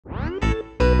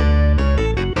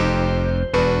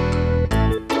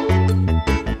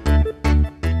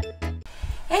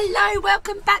Hello,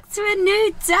 welcome back to a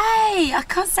new day. I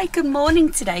can't say good morning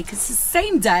today because it's the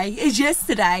same day as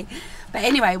yesterday. But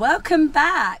anyway, welcome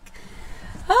back.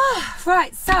 Oh,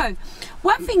 right, so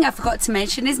one thing I forgot to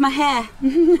mention is my hair.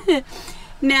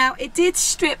 Now, it did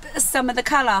strip some of the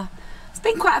colour. It's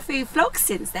been quite a few vlogs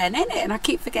since then, isn't it? And I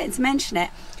keep forgetting to mention it.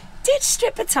 Did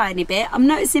strip a tiny bit. I'm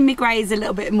noticing my greys a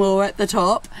little bit more at the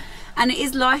top. And it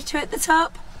is lighter at the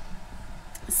top.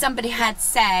 Somebody had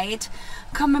said,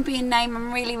 I can't remember your name,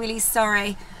 I'm really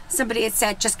sorry. Somebody had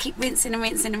said just keep rinsing and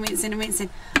rinsing and rinsing and rinsing.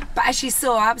 But as you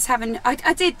saw,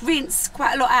 I did rinse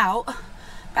quite a lot out.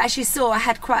 But as you saw, I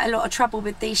had quite a lot of trouble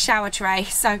with the shower tray.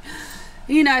 So,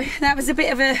 you know, that was a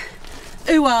bit of a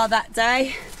ooh-ah that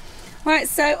day. Right,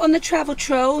 so on the travel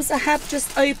trolls, I have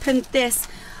just opened this,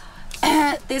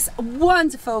 this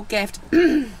wonderful gift.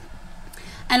 And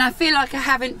I feel like I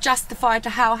haven't justified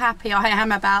how happy I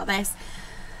am about this.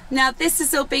 Now, this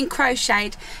has all been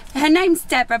crocheted. Her name's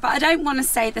Deborah, but I don't want to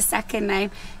say the second name.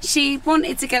 She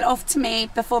wanted to get off to me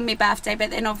before my birthday, but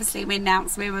then obviously we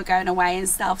announced we were going away and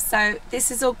stuff. So this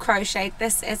is all crocheted.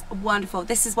 This is wonderful.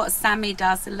 This is what Sammy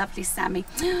does, the lovely Sammy.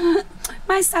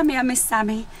 My Sammy, I miss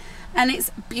Sammy. And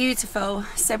it's beautiful.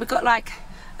 So we've got like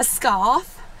a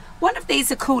scarf. One of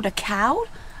these are called a cowl.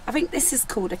 I think this is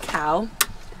called a cowl.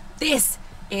 This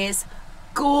is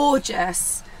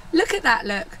gorgeous. Look at that,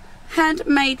 look.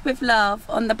 Handmade with love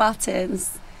on the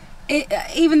buttons.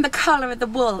 Even the colour of the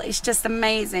wool is just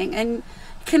amazing, and you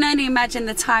can only imagine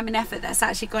the time and effort that's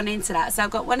actually gone into that. So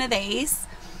I've got one of these,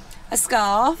 a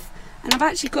scarf, and I've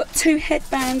actually got two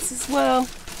headbands as well.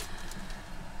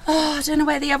 Oh, I don't know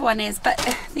where the other one is,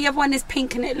 but the other one is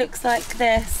pink and it looks like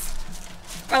this.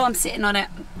 Oh, I'm sitting on it.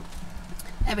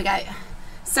 There we go.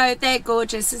 So they're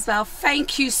gorgeous as well.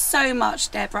 Thank you so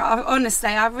much, Deborah.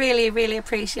 Honestly, I really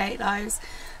appreciate those.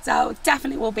 So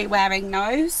definitely will be wearing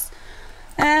those.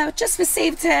 Just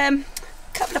received a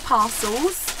couple of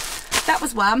parcels. That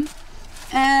was one.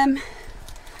 A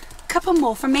couple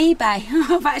more from eBay.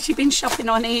 I've actually been shopping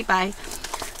on eBay.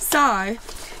 So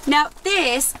now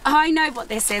this, I know what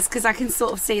this is because I can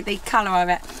sort of see the colour of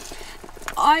it.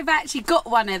 I've actually got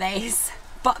one of these,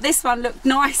 but this one looked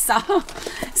nicer.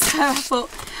 So I thought,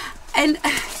 and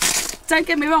don't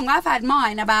get me wrong, I've had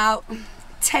mine about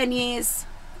 10 years.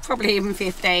 Probably even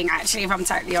 15 actually, if I'm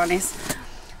totally honest.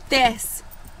 This,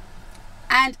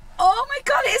 and oh my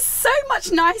god, it's so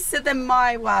much nicer than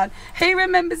my one. Who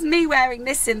remembers me wearing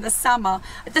this in the summer?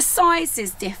 The size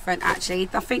is different actually.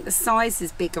 I think the size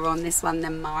is bigger on this one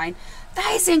than mine.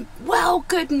 That is in well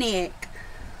good nick.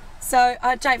 So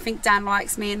I don't think Dan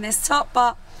likes me in this top,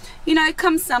 but you know,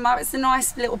 come summer, it's a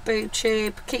nice little boob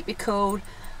tube, keep you cool,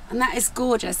 and that is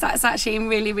gorgeous. That's actually in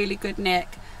really good nick.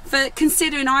 For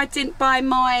considering I didn't buy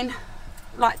mine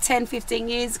like 10-15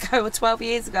 years ago or 12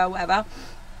 years ago or whatever,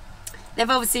 they've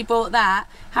obviously bought that,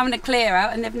 having a clear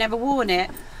out, and they've never worn it.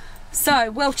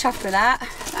 So well chuffed with that.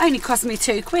 It only cost me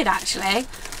 £2 actually.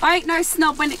 I ain't no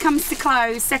snob when it comes to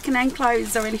clothes, second-hand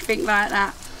clothes or anything like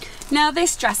that. Now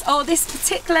this dress, oh, this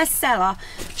particular seller,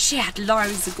 she had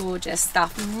loads of gorgeous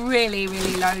stuff, really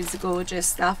loads of gorgeous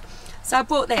stuff. So I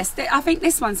bought this. I think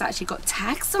this one's actually got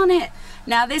tags on it.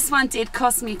 Now this one did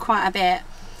cost me quite a bit,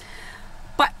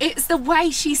 but it's the way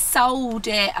she sold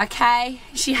it, okay?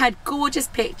 She had gorgeous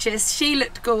pictures, she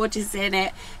looked gorgeous in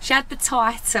it, she had the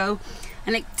title,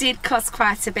 and it did cost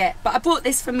quite a bit. But I bought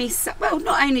this for me, well,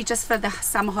 not only just for the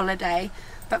summer holiday,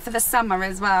 but for the summer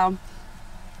as well.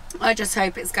 I just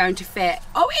hope it's going to fit.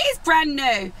 Oh, it is brand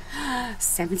new.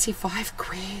 75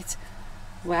 quid.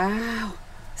 Wow.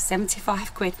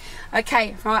 75 quid.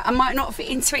 Okay, right, I might not fit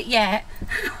into it yet.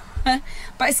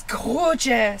 But it's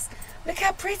gorgeous. Look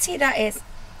how pretty that is.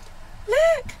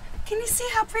 Look, can you see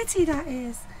how pretty that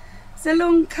is? It's a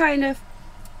long kind of,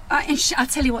 and I'll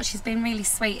tell you what, she's been really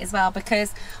sweet as well,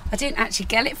 because I didn't actually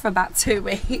get it for about 2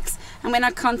 weeks, and when I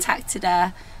contacted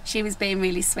her, she was being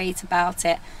really sweet about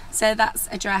it. So that's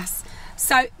a dress.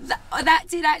 So that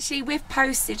did actually, with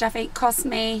postage, I think cost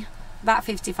me about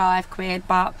 55 quid,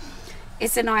 but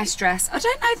it's a nice dress. I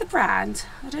don't know the brand.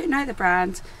 I don't know the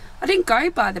brand. I didn't go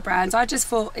by the brand. I just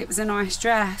thought it was a nice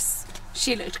dress.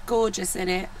 She looked gorgeous in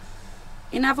it.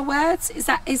 In other words, is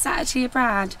that actually a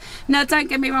brand? Now, don't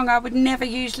get me wrong, I would never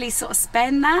usually sort of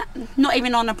spend that. Not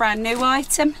even on a brand new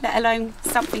item, let alone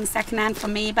something secondhand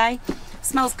from eBay.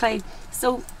 Smells clean.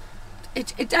 So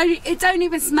it don't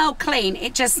even smell clean.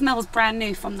 It just smells brand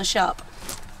new from the shop.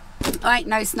 I ain't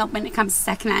no snob when it comes to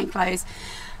secondhand clothes.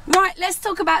 Right, let's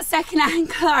talk about second-hand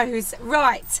clothes.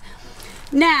 Right,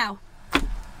 now,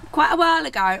 quite a while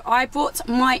ago, I bought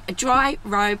my dry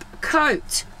robe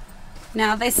coat.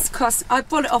 Now this cost, I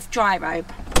bought it off Dry Robe.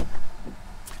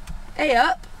 Hey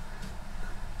up.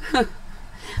 I'm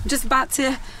just about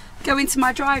to go into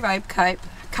my dry robe coat.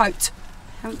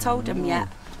 Haven't told them yet.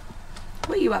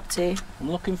 What are you up to?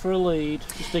 I'm looking for a lead.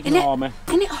 Just ignore me.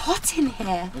 Isn't it hot in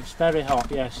here? It's very hot,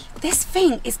 yes. This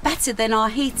thing is better than our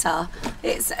heater.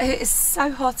 It's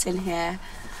so hot in here.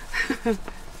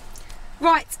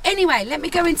 Right, anyway, let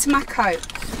me go into my coat.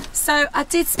 So I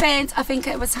did spend, I think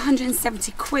it was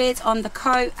 170 quid on the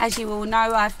coat. As you all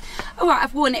know,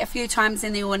 I've worn it a few times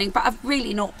in the awning, but I've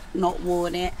really not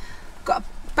worn it. Got a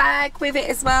bag with it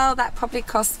as well. That probably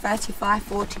cost 35,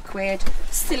 40 quid.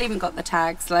 Still even got the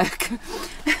tags, look.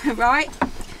 Right.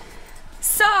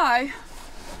 So,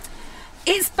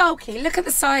 it's bulky. Look at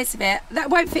the size of it. That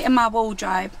won't fit in my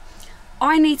wardrobe.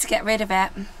 I need to get rid of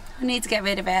it. I need to get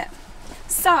rid of it.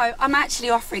 So I'm actually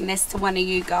offering this to one of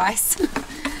you guys.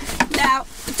 Now,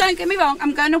 don't get me wrong,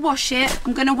 I'm going to wash it.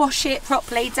 I'm going to wash it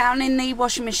properly down in the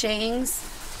washing machines.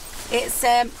 It's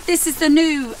this is the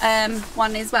new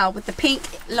one as well, with the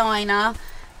pink liner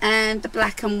and the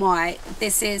black and white.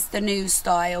 This is the new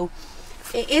style.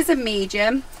 It is a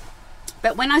medium,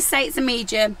 but when I say it's a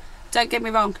medium, don't get me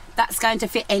wrong, that's going to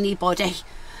fit anybody.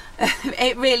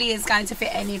 It really is going to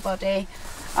fit anybody.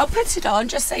 I'll put it on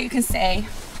just so you can see.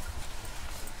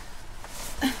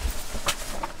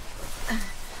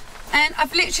 And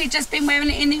I've literally just been wearing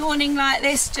it in the awning like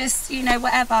this, just, you know,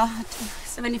 whatever.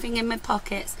 Is there anything in my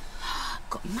pockets?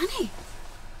 Got money.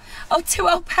 Oh,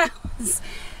 £2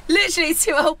 literally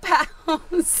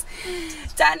 £2.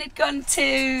 Dan had gone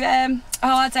to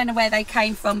oh, I don't know where they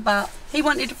came from, but he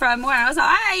wanted to throw them away. I was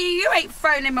like, hey, you ain't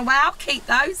throwing them away, I'll keep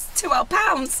those.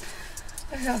 £2.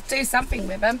 I'll do something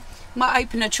with them. Might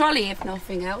open a trolley if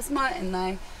nothing else, mightn't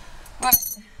they?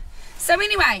 Right, so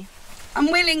anyway,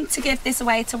 I'm willing to give this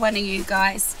away to one of you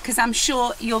guys, because I'm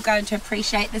sure you're going to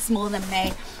appreciate this more than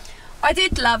me. I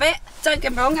did love it, don't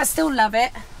get me wrong, I still love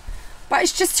it, but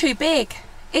it's just too big.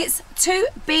 It's too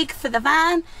big for the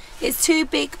van, it's too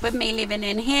big with me living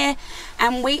in here,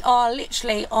 and we are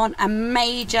literally on a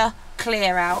major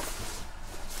clear out.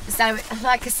 So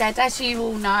like I said, as you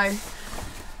all know,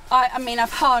 I mean,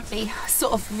 I've hardly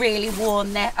sort of really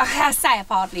worn it. I say I've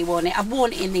hardly worn it, I've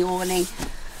worn it in the awning,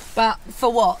 but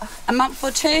for what, a month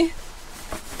or two?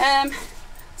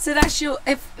 So that's your,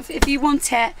 if you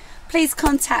want it, please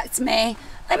contact me.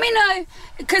 Let me know,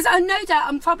 because I know that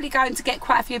I'm probably going to get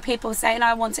quite a few people saying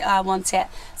I want it, I want it.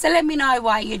 So let me know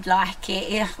why you'd like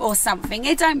it or something.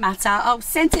 It don't matter, I'll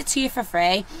send it to you for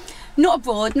free. Not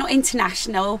abroad, not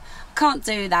international, can't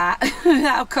do that.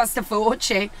 That'll cost a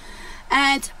fortune.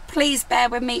 And please bear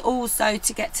with me also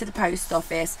to get to the post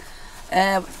office.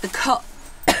 The car,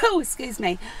 oh, excuse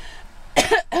me.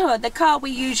 The car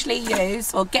we usually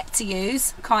use, or get to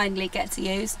use, kindly get to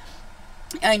use,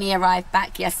 only arrived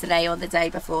back yesterday or the day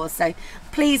before. So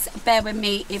please bear with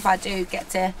me if I do get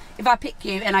to, if I pick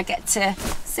you and I get to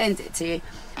send it to you.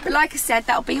 But like I said,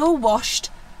 that'll be all washed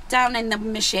down in the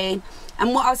machine.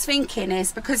 And what I was thinking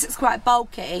is, because it's quite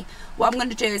bulky, what I'm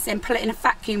going to do is then put it in a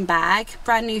vacuum bag,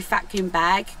 brand new vacuum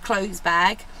bag, clothes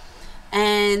bag,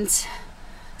 and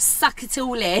suck it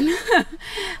all in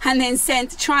and then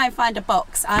try and find a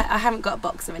box. I haven't got a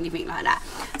box or anything like that.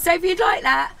 So if you'd like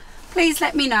that, please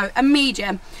let me know. A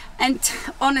medium, and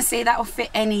honestly that will fit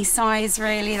any size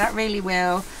really, that really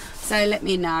will. So let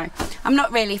me know. I'm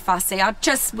not really fussy, I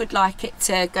just would like it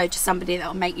to go to somebody that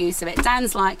will make use of it.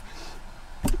 Dan's like,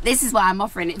 this is why I'm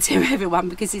offering it to everyone,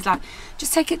 because he's like,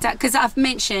 just take it down, because I've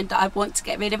mentioned that I want to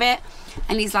get rid of it,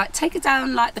 and he's like, take it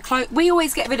down like the clothes. We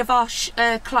always get rid of our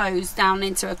clothes down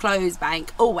into a clothes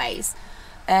bank, always.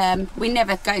 We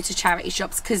never go to charity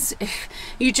shops because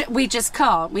we just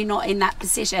can't. We're not in that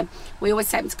position. We always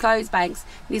take them to clothes banks.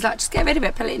 And he's like, just get rid of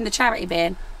it, put it in the charity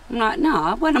bin. I'm like,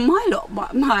 no, one of my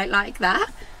lot might like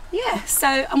that. Yeah, so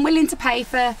I'm willing to pay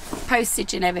for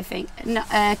postage and everything.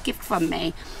 Gift from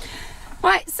me.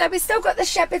 Right, so we've still got the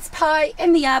shepherd's pie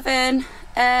in the oven,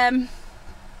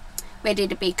 ready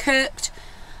to be cooked.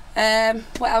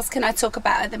 What else can I talk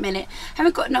about at the minute?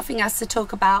 Haven't got nothing else to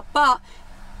talk about, but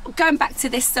going back to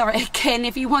this story again,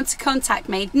 if you want to contact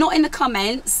me, not in the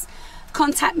comments,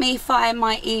 contact me via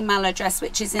my email address,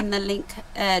 which is in the link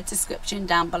description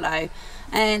down below,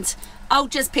 and I'll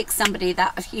just pick somebody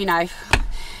that, you know,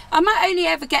 I might only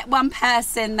ever get one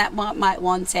person that might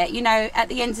want it. You know, at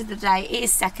the end of the day, it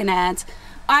is secondhand.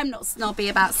 I'm not snobby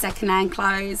about secondhand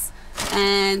clothes,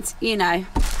 and you know,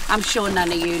 I'm sure none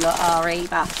of you lot are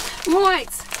either. Right,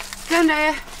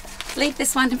 gonna leave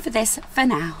this one for this for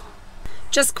now.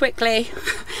 Just quickly,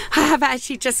 I have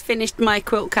actually just finished my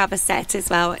quilt cover set as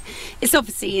well. It's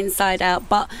obviously inside out,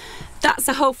 but that's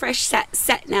a whole fresh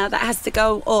set now that has to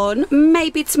go on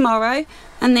maybe tomorrow,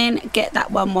 and then get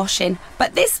that one washing.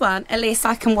 But this one, at least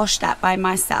I can wash that by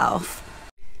myself.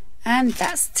 And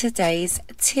that's today's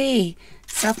tea.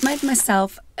 So I've made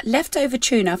myself leftover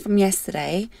tuna from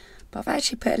yesterday, but I've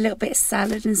actually put a little bit of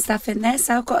salad and stuff in there,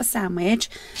 so I've got a sandwich.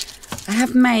 I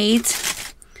have made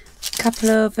a couple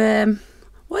of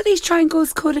what are these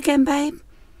triangles called again, babe?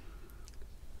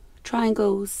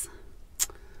 Triangles.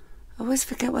 I always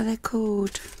forget what they're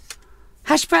called.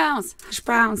 Hash browns.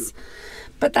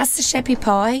 But that's the sheppy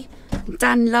pie.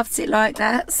 Dan loves it like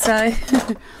that, so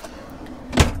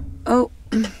oh,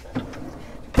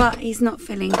 but he's not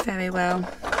feeling very well.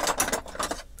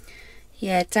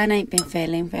 Yeah, Dan ain't been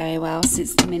feeling very well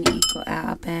since the minute he got out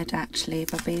of bed, actually,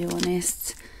 if I'll be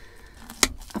honest.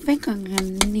 I think I'm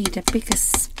going to need a bigger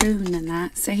spoon than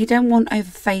that, so he don't want over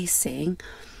facing.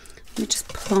 Let me just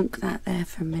plonk that there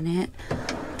for a minute.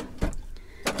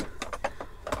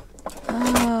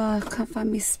 Oh, I can't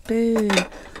find my spoon.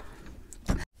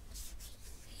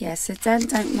 Yeah, so Dan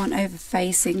don't want over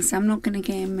facing, so I'm not going to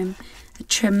give him a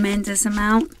tremendous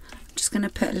amount. I'm just going to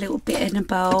put a little bit in a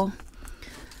bowl.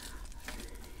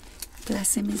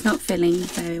 Bless him, he's not feeling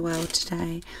very well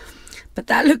today. But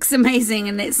that looks amazing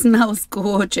and it smells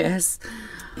gorgeous.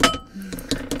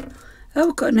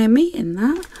 Oh, got no meat in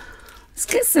that. Let's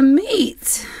get some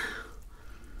meat.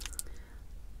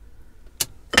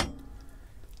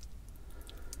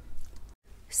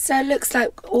 So it looks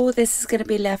like all this is going to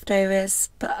be leftovers,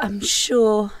 but I'm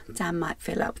sure Dan might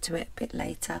fill up to it a bit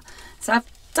later. So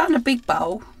I've done a big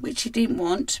bowl, which he didn't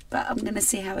want, but I'm going to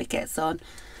see how it gets on.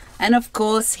 And of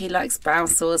course, he likes brown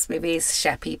sauce with his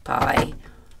sheppy pie.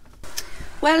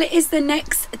 Well, it is the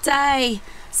next day.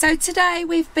 So today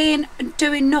we've been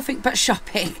doing nothing but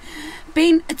shopping.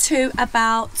 Been to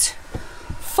about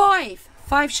five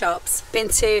shops. Been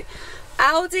to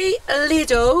Aldi,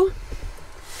 Lidl,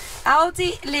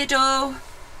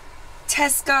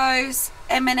 Tesco's,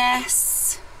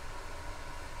 M&S,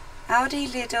 Aldi,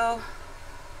 Lidl,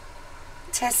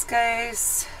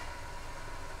 Tesco's.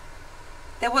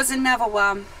 There was another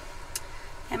one,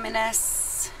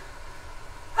 M&S.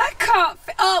 I can't.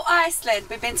 Oh, Iceland.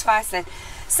 We've been to Iceland.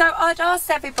 So I'd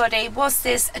asked everybody, was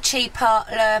this a cheaper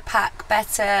Lurpak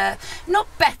better? Not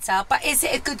better, but is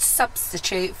it a good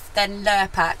substitute than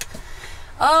Lurpak?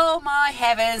 Oh my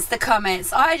heavens, the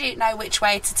comments. I didn't know which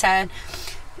way to turn.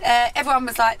 Everyone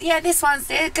was like, yeah, this one's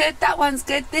good, that one's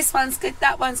good, this one's good,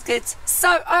 that one's good.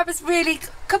 So I was really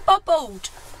kabobbled,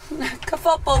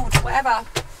 whatever.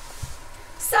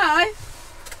 So I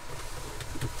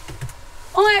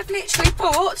have literally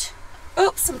bought,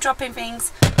 oops, I'm dropping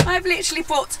things. I've literally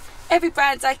bought every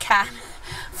brand I can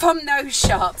from those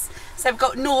shops. So we've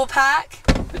got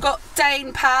Norpak, we've got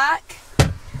Dane Pack,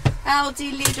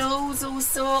 Aldi, Lidl's, all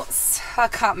sorts. I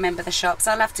can't remember the shops.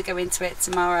 I'll have to go into it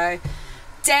tomorrow.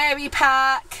 Dairy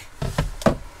Pack.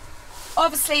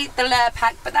 Obviously the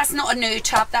Lurpak, but that's not a new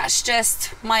tub. That's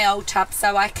just my old tub,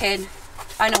 so I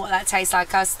know what that tastes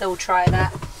like. I'll still try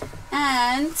that.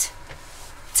 And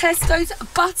Tesco's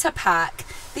Butter Pack.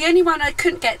 The only one I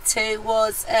couldn't get to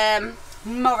was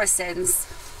Morrison's.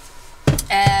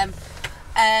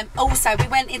 Also we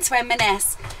went into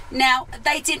M&S. Now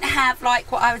they didn't have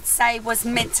like what I would say was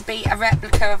meant to be a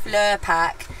replica of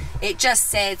Lurpak. It just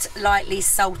said lightly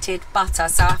salted butter,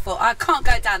 so I thought I can't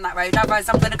go down that road, otherwise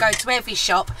I'm going to go to every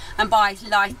shop and buy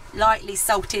lightly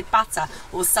salted butter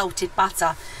or salted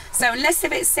butter. So unless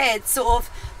if it said sort of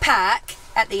pack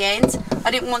at the end,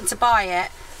 I didn't want to buy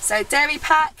it. So Dairy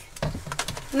Pack,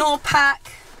 Nordpak,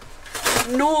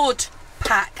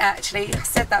 actually, I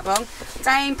said that wrong,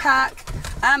 Dane Pack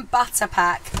and Butter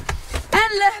Pack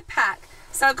and Lurpak.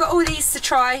 So I've got all these to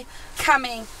try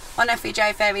coming on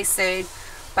FEJ very soon,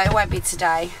 but it won't be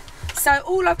today. So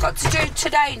all I've got to do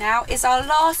today now is our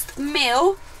last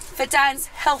meal for Dan's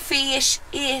healthy-ish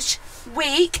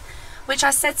week, which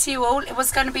I said to you all, it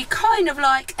was going to be kind of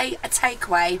like a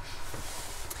takeaway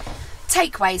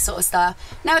sort of stuff.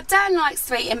 Now Dan likes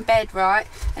to eat in bed, right,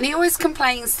 and he always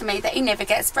complains to me that he never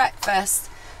gets breakfast.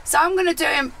 So I'm going to do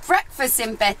him breakfast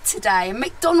in bed today,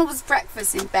 McDonald's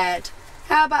breakfast in bed.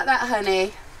 How about that,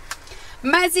 honey?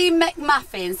 Mazzy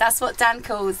McMuffins, that's what Dan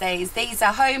calls these. These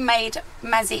are homemade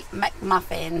Mazzy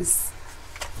McMuffins.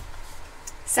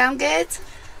 Sound good?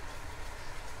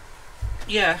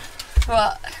 Yeah.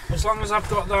 What? As long as I've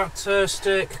got that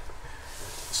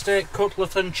steak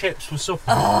cutlet and chips for supper.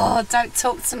 Oh, don't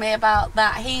talk to me about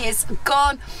that. He is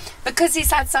gone, because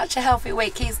he's had such a healthy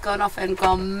week, he's gone off and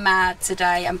gone mad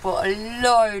today and bought a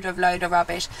load of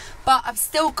rubbish. But I've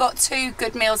still got 2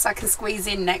 good meals I can squeeze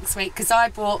in next week, because I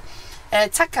bought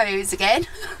tacos again.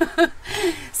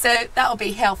 So that'll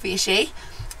be healthy-ishy.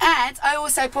 And I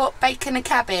also bought bacon and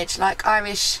cabbage, like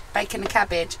Irish bacon and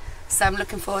cabbage. So I'm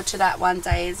looking forward to that one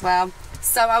day as well.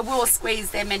 So I will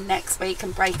squeeze them in next week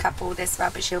and break up all this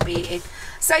rubbish he'll be eating.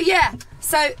 So yeah,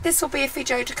 so this will be a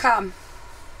video to come.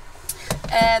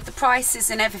 The prices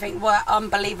and everything were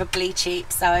unbelievably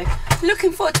cheap. So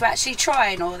looking forward to actually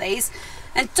trying all these.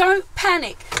 And don't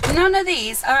panic. None of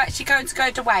these are actually going to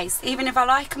go to waste. Even if I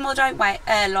like them or don't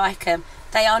like them,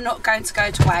 they are not going to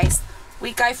go to waste.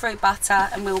 We go through butter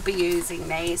and we'll be using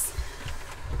these.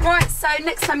 Right, so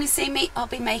next time you see me, I'll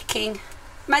be making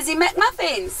Mazzy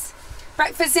McMuffins.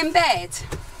 Breakfast in bed.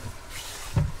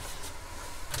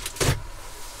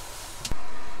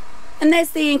 And there's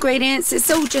the ingredients. It's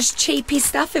all just cheapy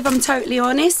stuff, if I'm totally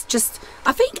honest.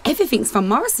 I think everything's from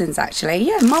Morrison's actually.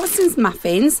 Yeah, Morrison's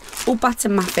muffins, all butter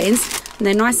muffins, and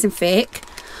they're nice and thick.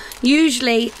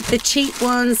 Usually the cheap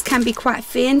ones can be quite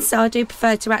thin, so I do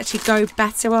prefer to actually go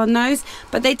better on those.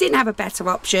 But they didn't have a better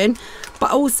option.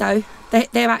 But also,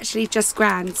 they're actually just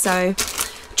grand. So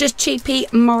just cheapy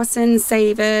Morrison's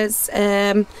Savers,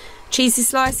 cheesy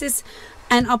slices.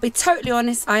 And I'll be totally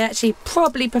honest, I actually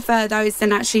probably prefer those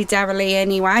than actually Dairy Lee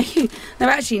anyway. They're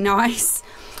actually nice.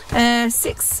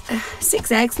 Six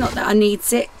eggs, not that I need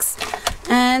 6.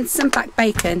 And some black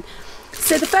bacon.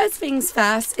 So the first things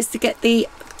first is to get the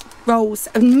rolls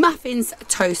of muffins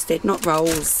toasted, not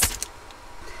rolls.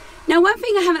 Now one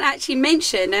thing I haven't actually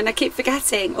mentioned, and I keep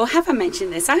forgetting, or have I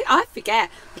mentioned this? I forget.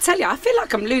 I tell you, I feel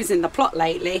like I'm losing the plot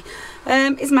lately.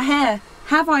 Is my hair.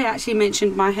 Have I actually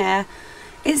mentioned my hair?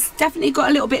 It's definitely got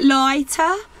a little bit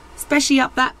lighter, especially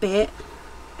up that bit.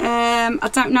 I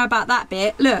don't know about that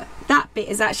bit. Look, that bit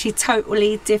is actually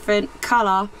totally different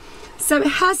colour. So it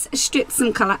has stripped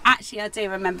some colour. Actually, I do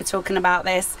remember talking about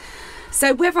this.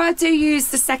 So whether I do use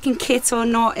the second kit or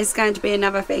not is going to be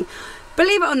another thing.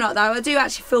 Believe it or not though, I do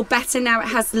actually feel better now it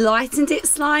has lightened it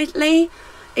slightly.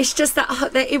 It's just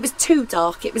that it was too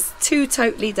dark. It was too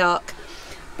totally dark.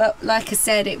 But like I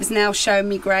said, it was now showing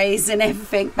me greys and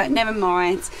everything, but never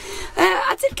mind.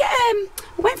 I did get, I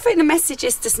went through the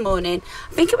messages this morning.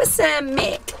 I think it was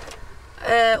Mick,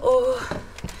 or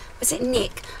was it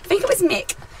Nick? I think it was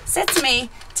Mick. Said to me,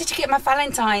 did you get my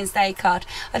Valentine's Day card?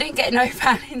 I didn't get no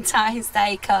Valentine's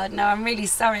Day card. No, I'm really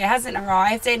sorry. It hasn't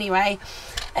arrived anyway.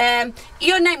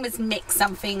 Your name was Mick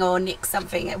something or Nick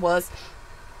something it was.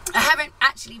 I haven't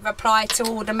actually replied to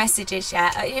all the messages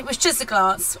yet. It was just a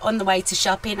glance on the way to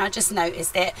shopping. I just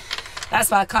noticed it. That's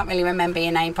why I can't really remember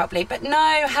your name properly. But no,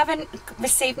 I haven't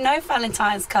received no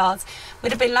Valentine's cards.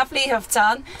 Would have been lovely to have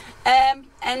done.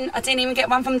 And I didn't even get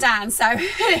one from Dan. So,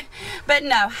 but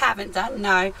no, haven't done,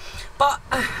 no. But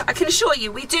I can assure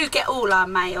you, we do get all our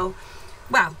mail.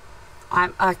 Well,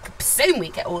 I presume we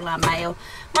get all our mail.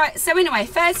 Right, so anyway,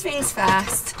 first things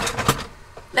first.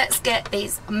 Let's get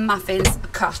these muffins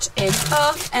cut in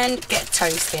half and get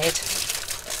toasted.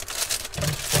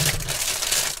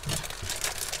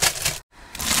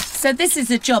 So this is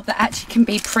a job that actually can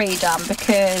be pre-done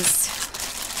because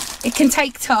it can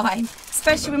take time,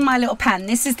 especially with my little pan.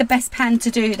 This is the best pan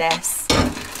to do this.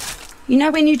 You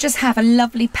know when you just have a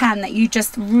lovely pan that you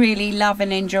just really love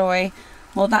and enjoy?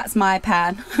 Well, that's my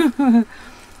pan.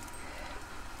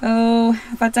 Oh,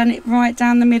 have I done it right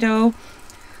down the middle?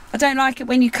 I don't like it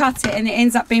when you cut it and it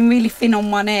ends up being really thin on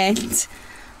one end.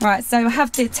 Right, so I have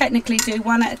to technically do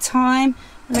one at a time.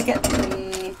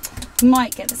 I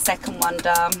might get the second one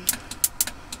done.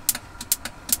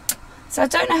 So I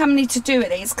don't know how many to do of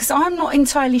these because I'm not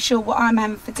entirely sure what I'm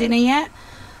having for dinner yet.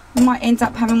 I might end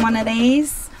up having one of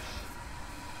these.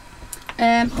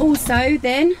 Also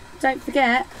then, don't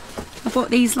forget, I bought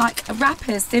these like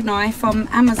wrappers, didn't I, from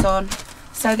Amazon.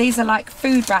 So these are like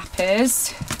food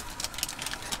wrappers.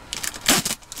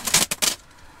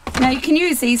 Now you can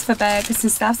use these for burgers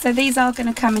and stuff, so these are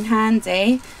going to come in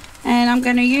handy, and I'm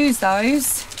going to use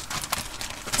those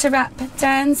to wrap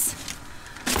Dan's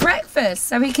breakfast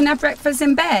so he can have breakfast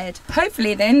in bed.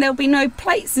 Hopefully then there'll be no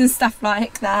plates and stuff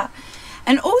like that.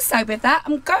 And also with that,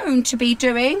 I'm going to be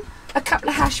doing a couple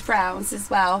of hash browns as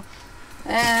well.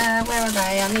 Where are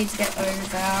they? I need to get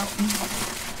those out.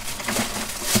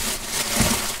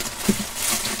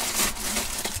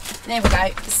 There we go.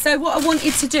 So what I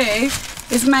wanted to do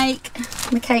is make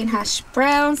McCain hash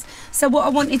browns. So what I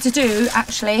wanted to do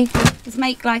actually is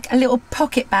make like a little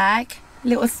pocket bag,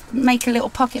 make a little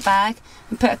pocket bag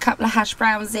and put a couple of hash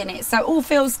browns in it. So it all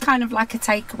feels kind of like a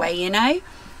takeaway, you know.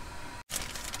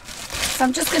 So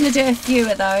I'm just going to do a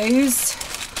few of those.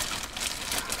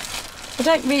 I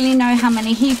don't really know how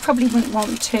many. He probably wouldn't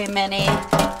want too many.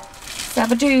 So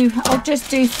I'll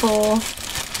just do 4.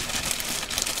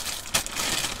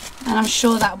 and I'm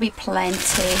sure that'll be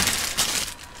plenty.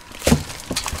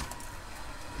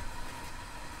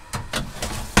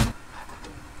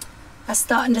 That's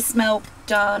starting to smell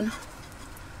done.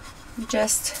 I'm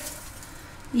just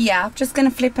going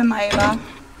to flip them over.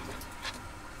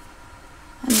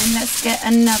 And then let's get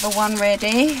another one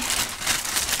ready.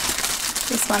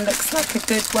 This one looks like a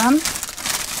good one.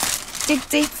 Dig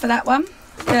deep for that one.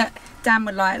 But Dan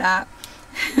would like that.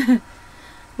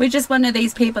 We're just one of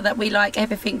these people that we like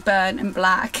everything burnt and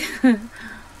black.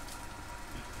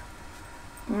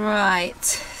 Right,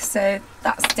 so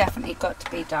that's definitely got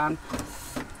to be done.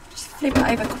 Just flip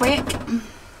it over quick.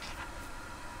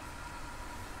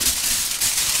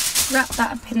 Wrap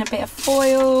that up in a bit of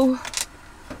foil.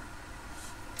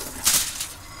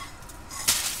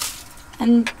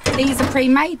 And these are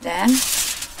pre-made then.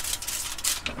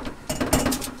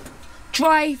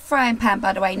 Dry frying pan,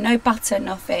 by the way, no butter,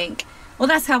 nothing. Well,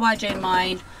 that's how I do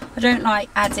mine. I don't like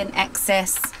adding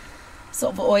excess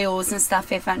sort of oils and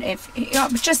stuff if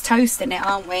we're just toasting it,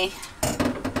 aren't we?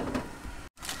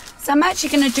 So I'm actually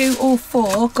going to do all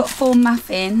four. Got 4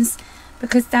 muffins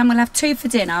because Dan will have 2 for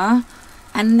dinner,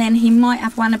 and then he might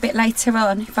have one a bit later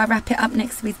on if I wrap it up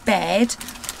next to his bed,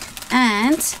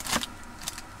 and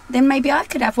then maybe I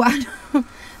could have one.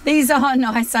 These are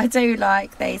nice, I do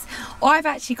like these. I've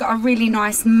actually got a really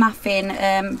nice muffin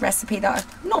recipe that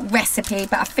not recipe,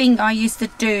 but a thing I used to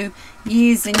do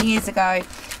years and years ago.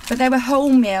 But they were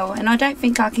wholemeal, and I don't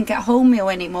think I can get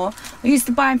wholemeal anymore. I used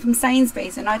to buy them from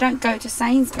Sainsbury's, and I don't go to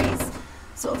Sainsbury's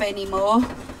sort of anymore.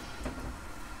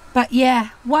 But yeah,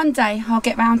 one day I'll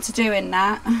get round to doing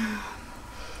that.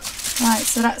 Right,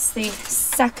 so that's the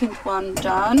second one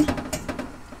done.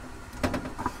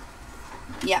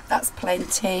 Yep, that's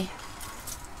plenty.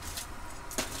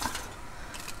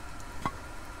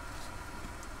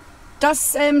 Does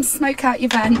smoke out your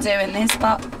van doing this,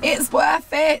 but it's worth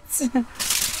it.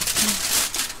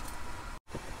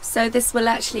 So this will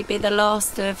actually be the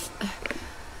last of,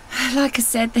 like I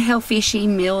said, the healthy-ishy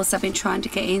meals I've been trying to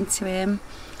get into him.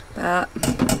 But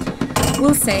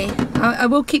we'll see. I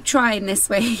will keep trying this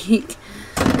week.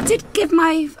 I did give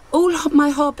all of my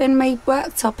hob and my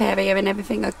worktop area and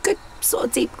everything a good sort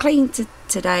of deep clean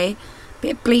today.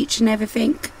 Bit of bleach and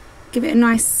everything. Give it a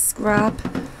nice scrub.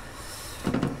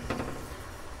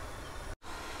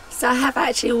 So I have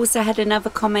actually also had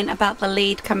another comment about the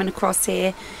lead coming across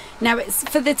here. Now it's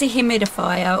for the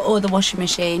dehumidifier or the washing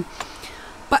machine.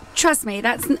 But trust me,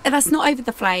 that's not over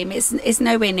the flame. It's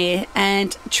nowhere near.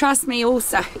 And trust me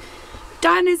also,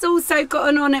 Dan has also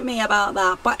gotten on at me about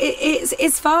that. But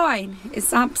it's fine.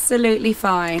 It's absolutely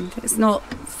fine. It's not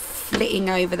flitting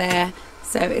over there.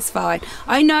 So it's fine.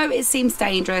 I know it seems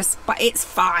dangerous, but it's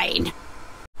fine.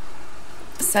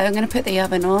 So I'm going to put the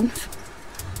oven on.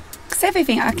 Because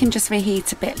everything I can just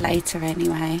reheat a bit later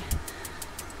anyway.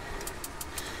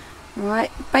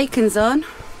 Right, bacon's on.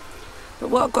 But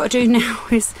what I've got to do now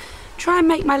is try and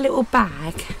make my little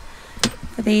bag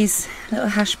for these little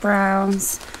hash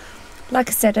browns. Like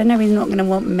I said, I know he's not going to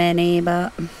want many,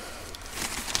 but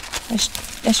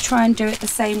let's try and do it the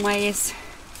same way as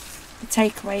the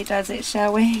takeaway does it,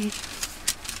 shall we? I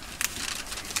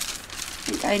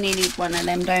think I only need one of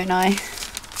them, don't I?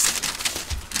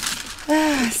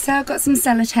 So I've got some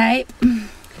sellotape.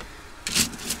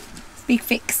 Big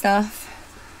thick stuff.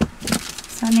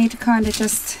 So I need to kind of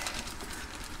just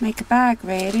make a bag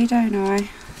really, don't I? I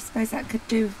suppose that could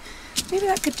do, maybe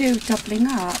that could do doubling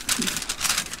up.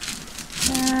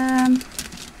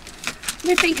 Let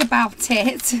me think about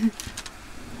it.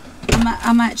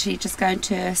 I'm actually just going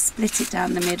to split it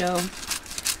down the middle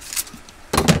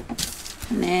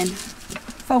and then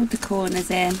fold the corners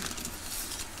in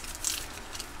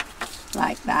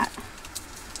like that.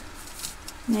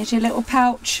 And there's your little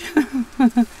pouch.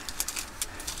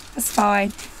 That's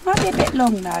fine. Might be a bit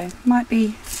long though. Might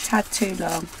be a tad too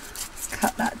long. Let's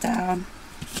cut that down.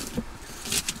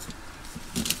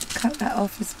 Cut that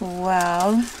off as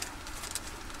well.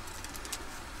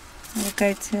 We'll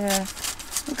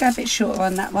go a bit shorter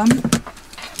on that one.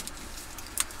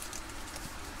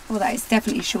 Oh, that is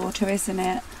definitely shorter, isn't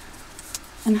it?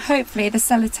 And hopefully the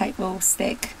sellotape will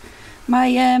stick. My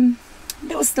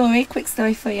little story, quick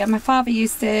story for you. My father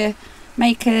used to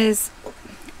make us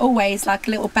always like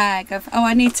a little bag of, oh,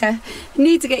 I need to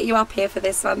get you up here for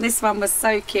this one. This one was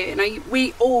so cute, and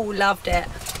we all loved it.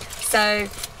 So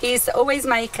he used to always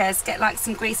make us get like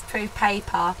some greaseproof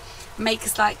paper, make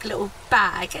us like a little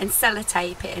bag and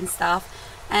sellotape it and stuff,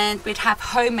 and we'd have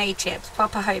homemade chips,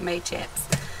 proper homemade chips,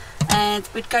 and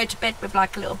we'd go to bed with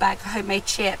like a little bag of homemade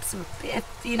chips,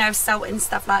 you know, salt and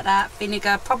stuff like that,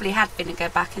 vinegar. Probably had vinegar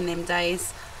back in them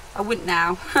days. I wouldn't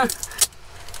now.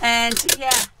 And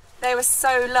yeah, They were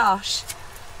so lush.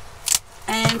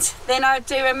 And then I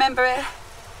do remember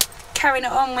carrying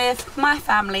it on with my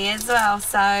family as well,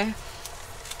 so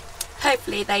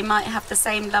hopefully they might have the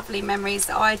same lovely memories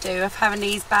that I do of having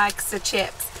these bags of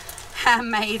chips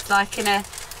handmade, like in a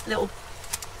little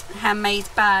handmade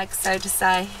bag, so to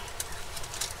say.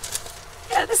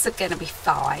 Yeah, this is going to be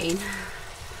fine.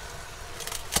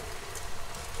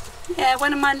 Yeah,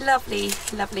 one of my lovely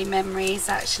memories,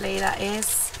 actually, that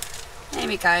is. There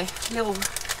we go, little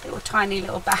tiny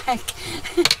little bag.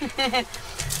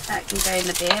 That can go in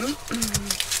the bin.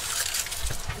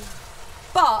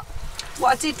 But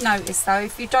what I did notice though,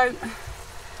 if you don't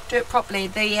do it properly,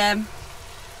 the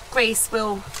grease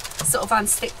will sort of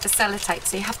unstick the sellotape,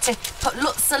 so you have to put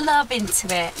lots of love into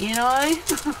it, you know.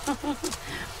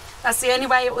 That's the only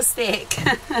way it will stick.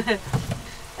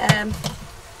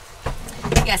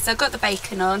 Yeah, so I've got the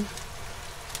bacon on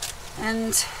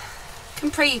and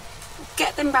can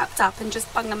get them wrapped up and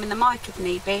just bung them in the mic if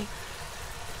need be.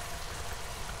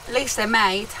 At least they're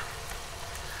made.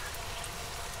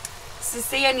 This is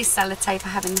the only sellotape I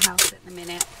have in the house at the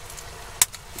minute.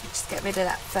 Just get rid of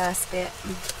that first bit.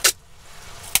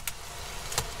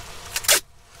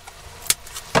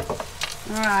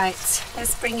 Right,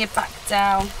 let's bring it back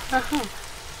down.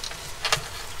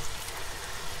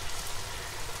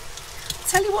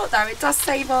 Tell you what though, it does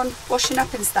save on washing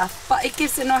up and stuff, but it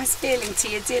gives a nice feeling to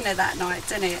your dinner that night,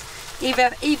 doesn't it?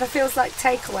 Either feels like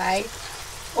takeaway,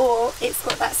 or it's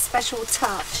got that special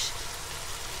touch,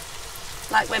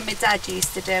 like when my dad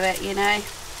used to do it, you know.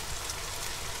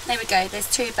 There we go, there's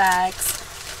 2 bags.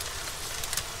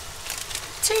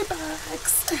 2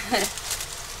 bags.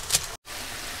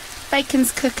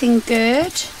 Bacon's cooking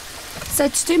good. So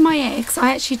to do my eggs,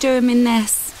 I actually do them in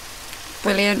this.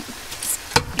 Brilliant.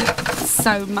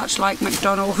 So much like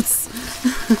McDonald's.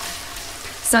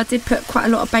 So I did put quite a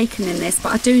lot of bacon in this,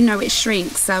 but I do know it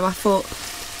shrinks, so I thought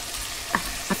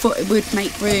it would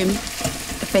make room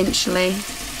eventually,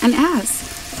 and it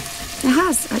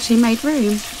has actually made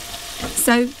room.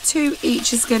 So 2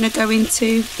 each is going to go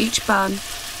into each bun.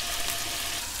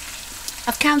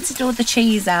 I've counted all the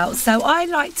cheese out, so I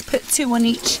like to put 2 on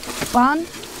each bun.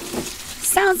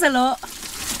 Sounds a lot,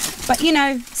 but you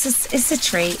know, it's a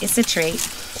treat. It's a treat.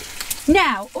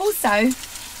 Now, also,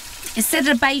 instead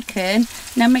of bacon,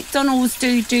 now McDonald's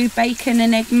do bacon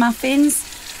and egg muffins,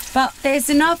 but there's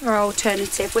another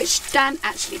alternative which Dan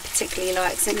actually particularly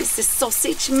likes, and it's the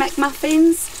sausage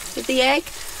McMuffins with the egg.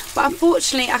 But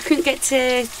unfortunately, I couldn't get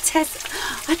to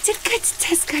I did go to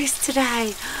Tesco's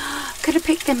today. Could have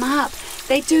picked them up.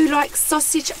 They do like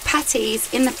sausage patties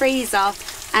in the freezer,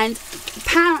 and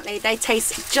apparently they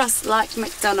taste just like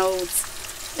McDonald's,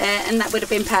 and that would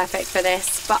have been perfect for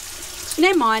this. But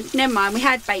never mind, we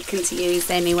had bacon to use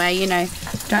anyway, you know,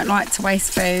 don't like to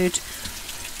waste food.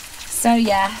 So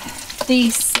yeah,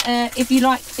 these if you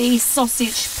like these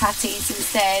sausage patties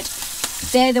instead,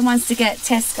 they're the ones to get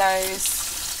Tesco's.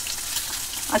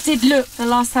 I did look the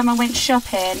last time I went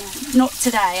shopping, not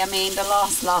today, I mean the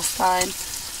last time,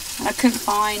 and I couldn't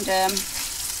find them.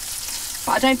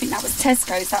 But I don't think that was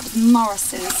Tesco's, that was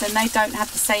Morrison's, and they don't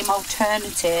have the same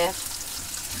alternative.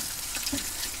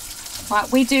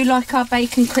 Right, we do like our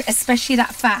bacon, especially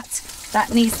that fat,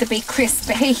 that needs to be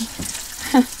crispy.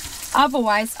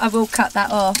 Otherwise, I will cut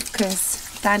that off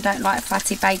because Dan don't like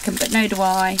fatty bacon, but no do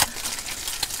I.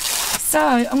 So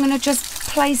I'm going to just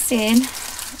place in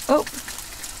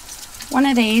one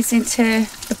of these into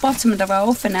the bottom of the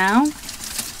roll for now.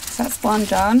 So that's one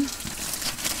done.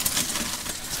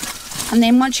 And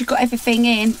then once you've got everything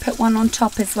in, put one on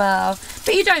top as well.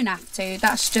 But you don't have to,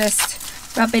 that's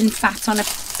just rubbing fat on a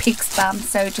pig's bum,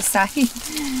 so to say.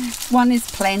 One is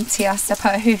plenty, I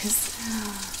suppose.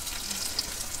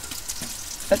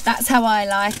 But that's how I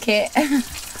like it.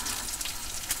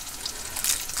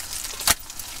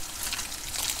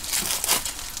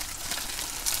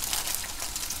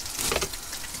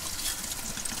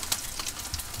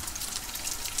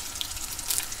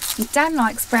 Dan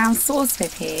likes brown sauce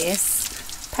with his.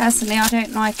 Personally, I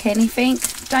don't like anything.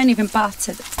 Don't even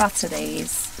butter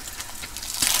these.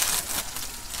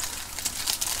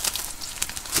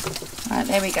 Right,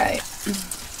 there we go.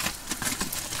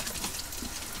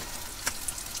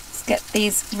 Let's get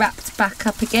these wrapped back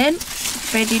up again.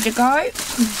 Ready to go.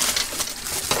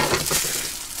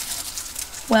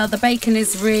 Well, the bacon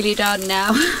is really done now.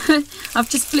 I've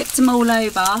just flipped them all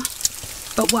over.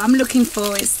 But what I'm looking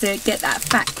for is to get that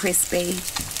fat crispy.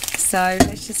 So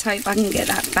let's just hope I can get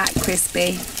that fat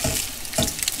crispy.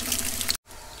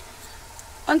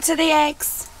 Onto the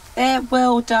eggs. They're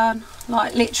well done,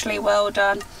 like literally well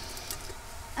done.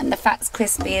 And the fat's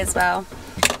crispy as well.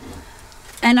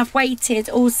 And I've waited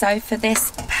also for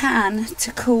this pan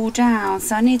to cool down,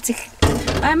 so I need to,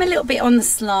 I'm a little bit on the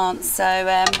slant, so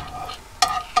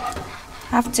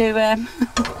have to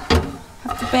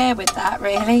bear with that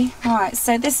really. Right,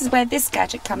 so this is where this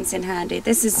gadget comes in handy.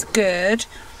 This is good.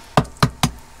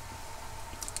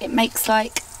 It makes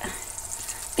like,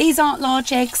 these aren't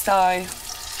large eggs though.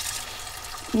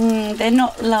 They're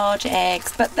not large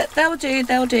eggs, but they'll do,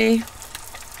 they'll do.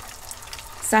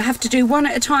 So I have to do one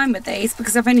at a time with these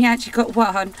because I've only actually got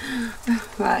one.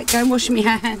 Right, go and wash my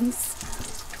hands.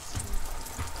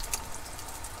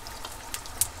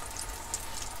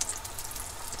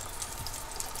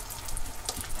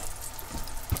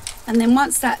 And then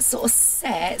once that sort of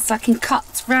sets, I can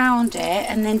cut round it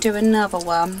and then do another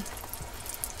one.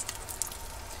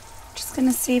 Just going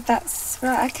to see if that's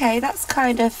right. Okay, that's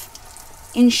kind of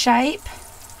in shape.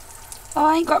 Oh,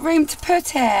 I ain't got room to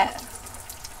put it.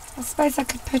 I suppose I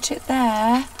could put it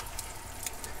there.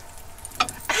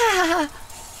 Ah!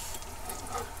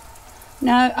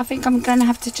 No, I think I'm going to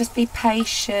have to just be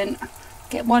patient.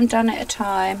 Get one done at a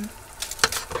time.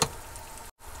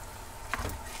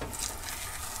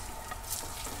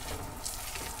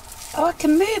 Oh, I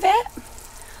can move it.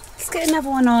 Let's get another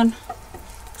one on.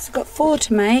 So I've got 4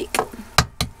 to make.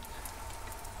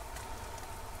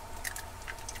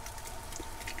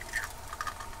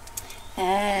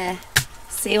 There.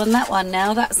 See on that one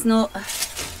now, that's not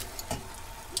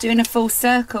doing a full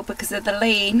circle because of the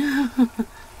lean.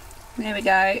 There we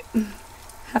go.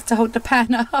 Have to hold the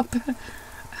pan up.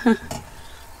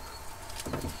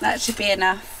 That should be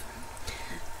enough.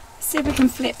 See if we can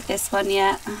flip this one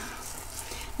yet.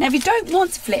 Now if you don't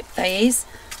want to flip these,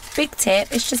 big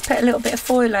tip is just put a little bit of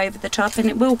foil over the top and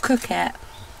it will cook it.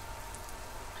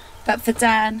 But for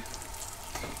Dan,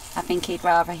 I think he'd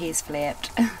rather he's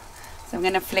flipped. So I'm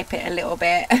going to flip it a little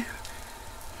bit.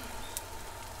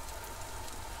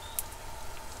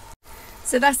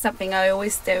 So that's something I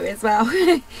always do as well,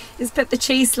 is put the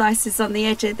cheese slices on the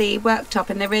edge of the worktop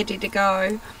and they're ready to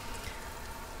go.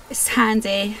 It's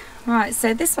handy. Right,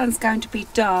 so this one's going to be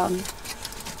done.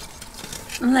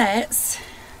 Let's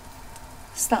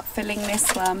start filling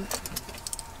this one.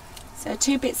 So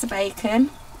 2 bits of bacon.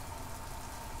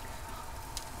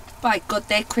 By God,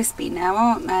 they're crispy now,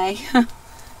 aren't they?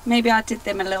 Maybe I did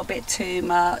them a little bit too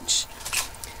much.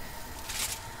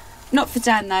 Not for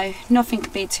Dan though, nothing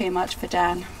could be too much for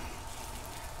Dan.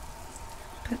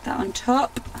 Put that on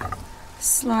top.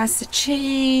 Slice of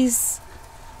cheese.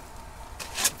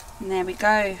 And there we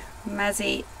go.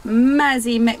 Mazzy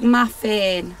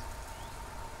McMuffin.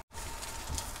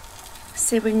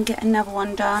 See if we can get another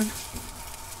one done.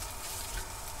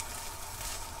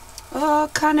 Oh,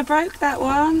 kind of broke that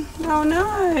one. Oh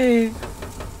no.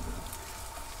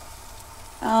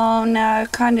 Oh no,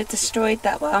 kind of destroyed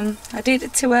that one. I did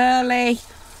it too early.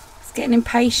 It's getting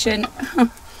impatient.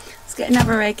 Let's get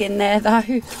another egg in there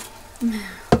though.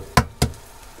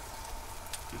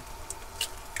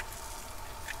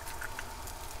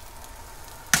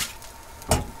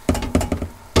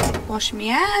 Wash my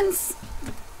hands.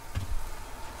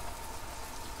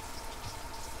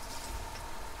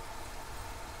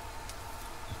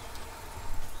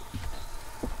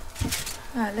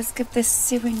 Right, let's give this,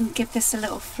 see if we can give this a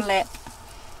little flip.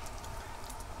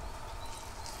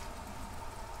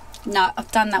 No,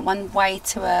 I've done that one way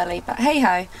too early, but hey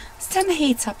ho, let's turn the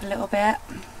heat up a little bit.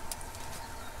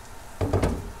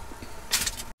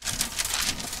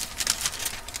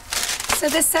 So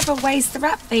there's several ways to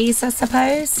wrap these, I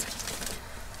suppose.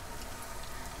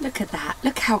 Look at that,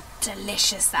 look how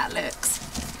delicious that looks.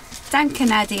 Dan can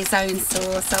add his own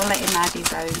sauce, I'll let him add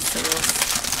his own sauce.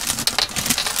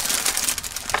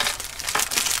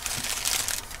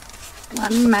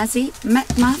 One Mazzy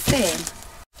McMuffin.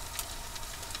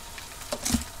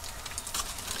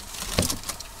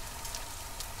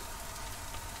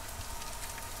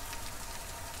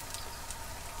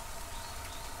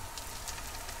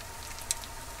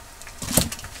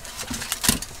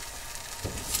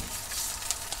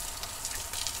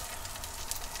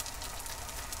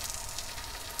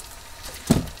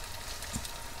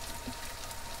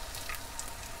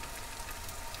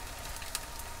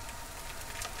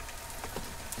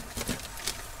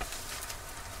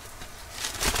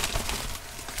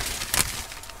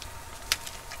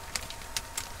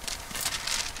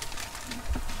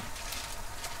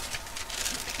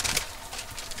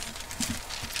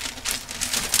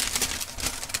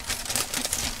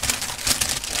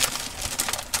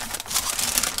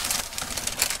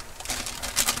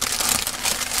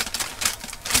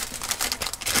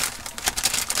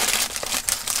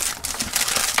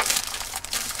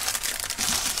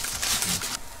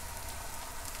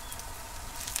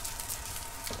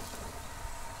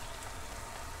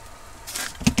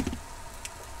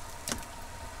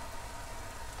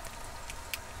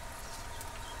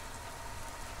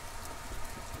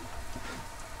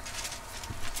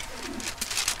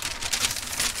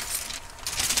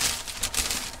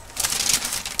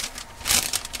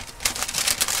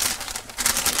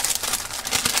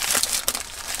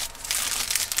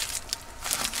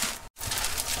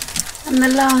 And the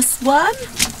last one.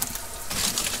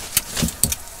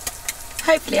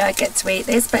 Hopefully I get to eat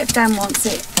this, but if Dan wants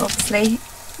it, obviously,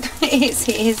 it is,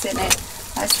 isn't it?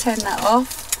 Let's turn that off.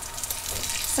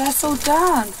 So that's all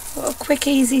done. What a quick,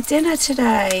 easy dinner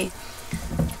today.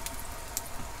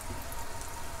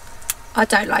 I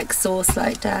don't like sauce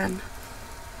like Dan.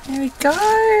 There we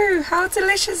go. How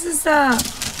delicious is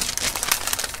that?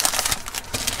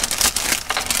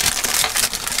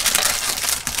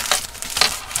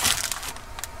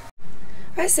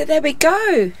 Right, so there we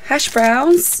go. Hash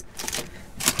browns.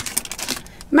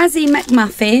 Mazzy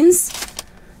McMuffins.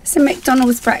 It's a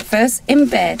McDonald's breakfast in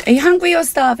bed. Are you hungry or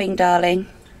starving, darling?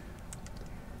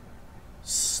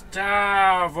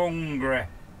 Starve hungry.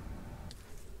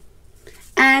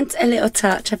 And a little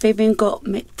touch. I've even got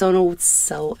McDonald's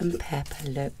salt and pepper,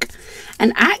 look.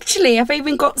 And actually, I've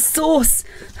even got sauce.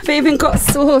 I've even got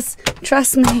sauce.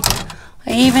 Trust me.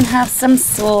 I even have some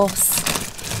sauce.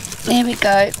 There we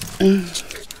go.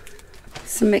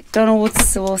 Some McDonald's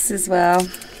sauce as well.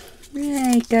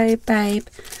 There you go, babe.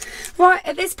 Right,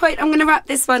 at this point, I'm going to wrap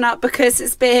this one up because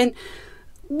it's been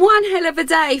one hell of a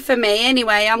day for me.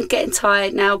 Anyway, I'm getting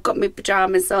tired now. Got my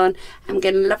pyjamas on. I'm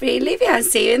going to love you, leave you, and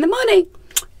see you in the morning.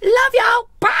 Love y'all.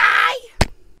 Bye.